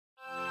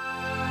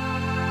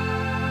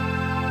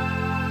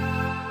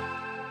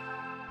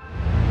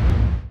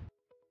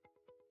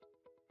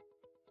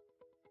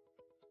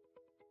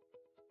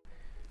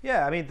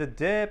Yeah, I mean the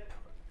dip.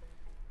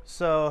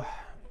 So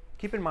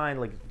keep in mind,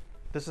 like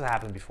this has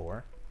happened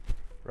before,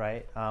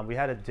 right? We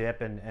had a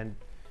dip, and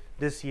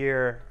this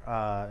year,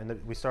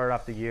 we started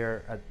off the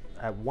year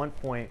at one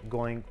point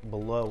going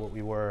below what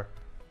we were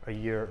a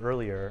year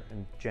earlier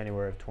in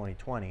January of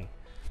 2020.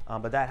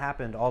 But that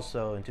happened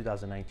also in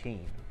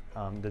 2019.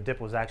 The dip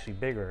was actually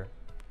bigger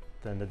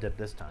than the dip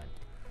this time.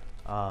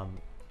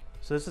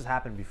 So this has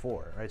happened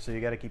before, right? So you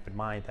got to keep in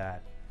mind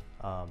that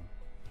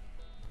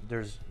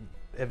there's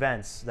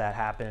events that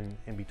happen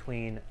in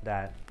between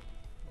that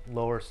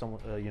lower some,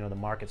 the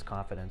market's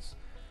confidence,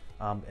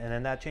 and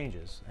then that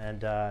changes.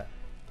 And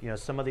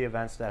some of the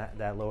events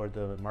that lowered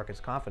the market's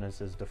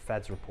confidence is the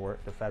Fed report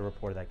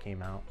that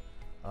came out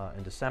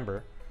in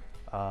December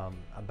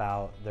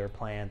about their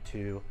plan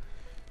to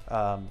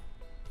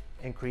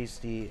increase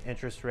the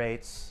interest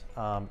rates,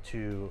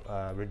 to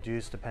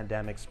reduce the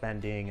pandemic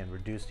spending and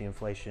reduce the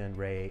inflation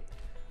rate,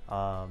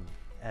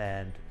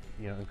 and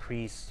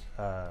increase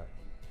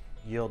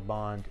yield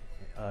bond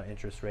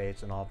interest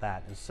rates and all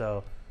that. And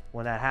so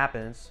when that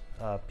happens,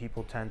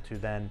 people tend to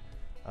then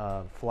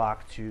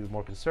flock to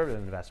more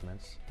conservative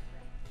investments,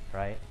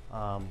 right?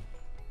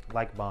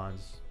 Like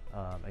bonds,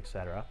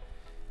 etc.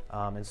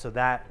 And so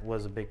that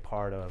was a big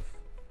part of,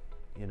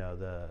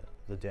 the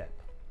dip. Yeah.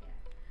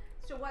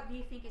 So what do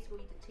you think is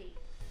going to take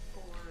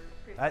for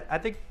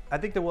crypto? I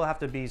think there will have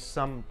to be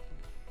some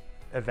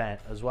event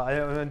as well.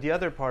 And the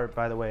other part,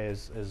 by the way,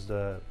 is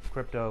the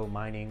crypto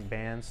mining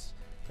bans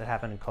that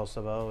happened in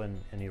Kosovo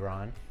and in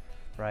Iran,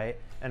 right?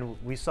 And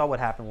we saw what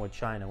happened with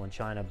China when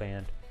China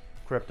banned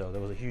crypto.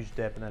 There was a huge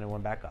dip and then it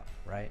went back up,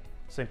 right?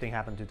 Same thing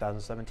happened in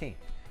 2017.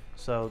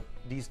 So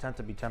these tend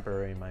to be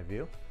temporary in my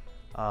view.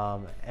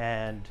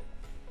 And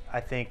I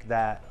think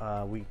that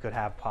we could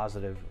have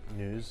positive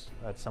news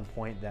at some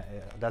point.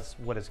 That's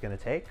what it's going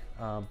to take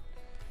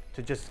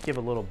to just give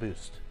a little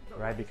boost,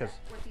 right? Because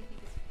what do you think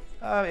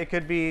is it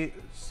could be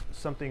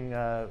something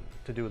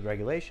to do with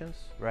regulations,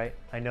 right?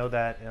 I know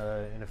that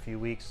in a few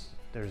weeks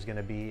there's going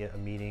to be a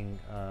meeting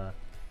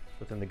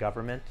within the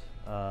government,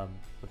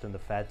 within the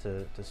Fed,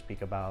 to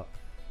speak about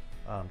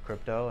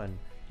crypto, and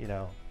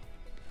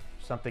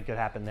something could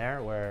happen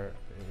there where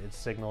it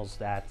signals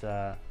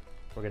that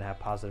we're going to have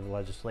positive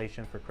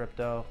legislation for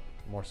crypto,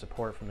 more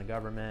support from the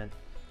government.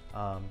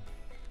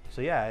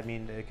 So yeah, I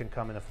mean, it can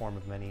come in the form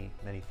of many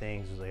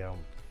things.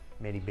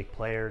 Many big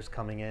players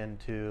coming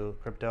into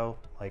crypto,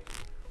 like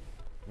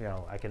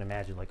I can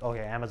imagine, like,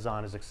 okay,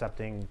 Amazon is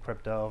accepting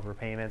crypto for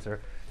payments,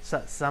 or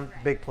some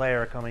big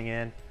player coming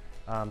in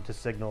to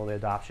signal the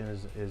adoption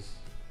is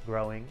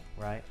growing,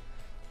 right?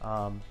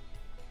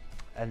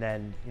 And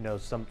then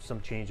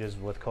some changes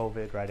with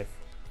COVID, right? If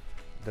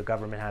the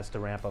government has to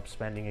ramp up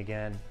spending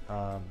again,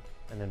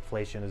 and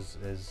inflation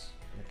is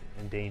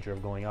in danger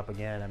of going up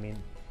again. I mean,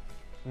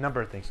 a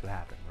number of things could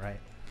happen, right?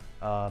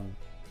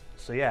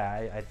 So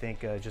yeah, I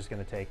think it's just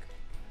going to take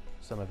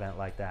some event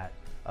like that,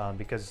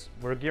 because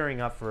we're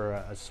gearing up for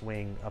a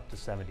swing up to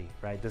 70,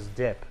 right? This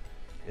dip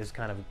is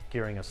kind of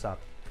gearing us up.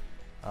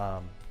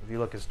 If you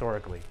look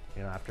historically,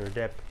 after a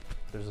dip,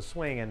 there's a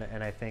swing,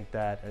 and I think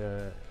that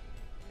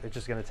it's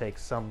just going to take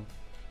some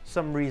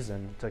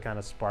reason to kind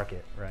of spark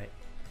it, right?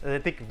 I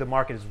think the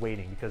market is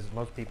waiting because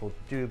most people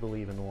do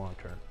believe in the long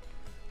term.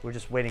 We're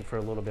just waiting for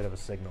a little bit of a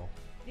signal.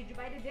 Did you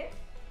buy the dip?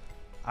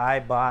 I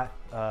bought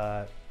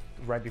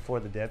right before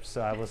the dip,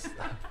 so I was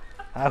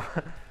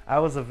I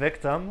was a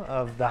victim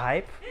of the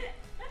hype.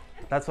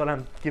 That's what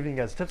I'm giving you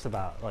guys tips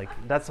about. Like,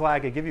 that's why I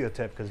could give you a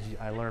tip, because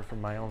I learned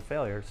from my own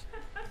failures.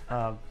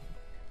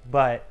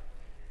 But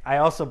I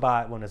also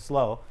bought when it's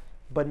low,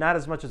 but not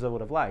as much as I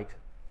would have liked,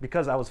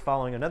 because I was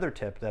following another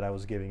tip that I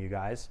was giving you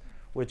guys,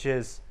 which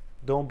is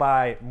don't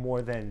buy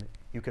more than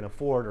you can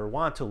afford or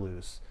want to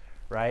lose,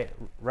 right?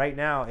 Right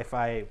now, if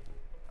I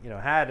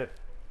had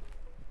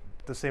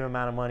the same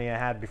amount of money I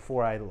had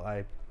before I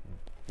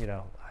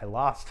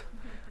lost,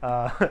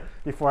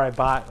 before I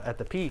bought at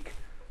the peak,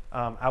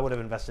 I would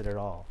have invested it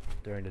all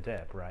during the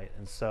dip, right?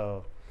 And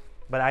so,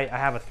 but I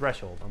have a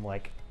threshold. I'm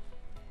like,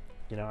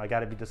 I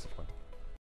got to be disciplined.